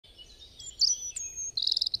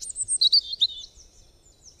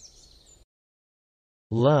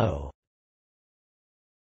low,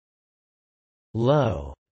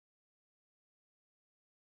 low,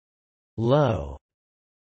 low.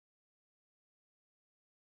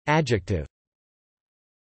 Adjective.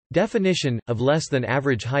 Definition, of less than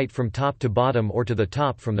average height from top to bottom or to the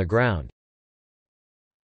top from the ground.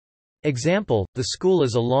 Example, the school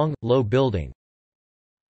is a long, low building.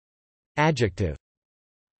 Adjective.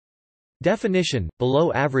 Definition,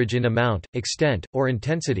 below average in amount, extent, or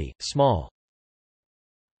intensity, small.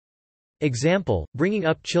 Example, bringing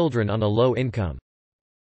up children on a low income.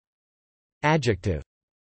 Adjective.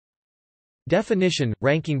 Definition,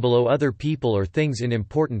 ranking below other people or things in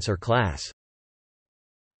importance or class.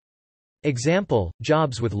 Example,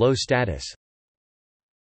 jobs with low status.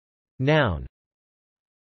 Noun.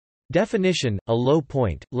 Definition, a low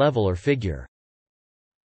point, level or figure.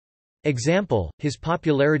 Example, his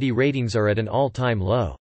popularity ratings are at an all-time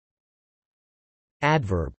low.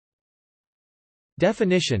 Adverb.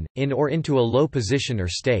 Definition, in or into a low position or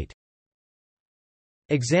state.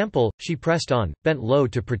 Example, she pressed on, bent low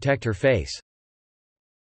to protect her face.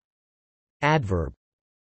 Adverb.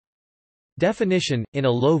 Definition, in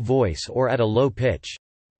a low voice or at a low pitch.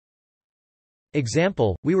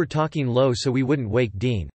 Example, we were talking low so we wouldn't wake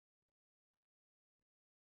Dean.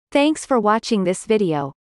 Thanks for watching this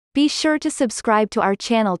video. Be sure to subscribe to our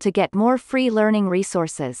channel to get more free learning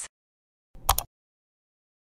resources.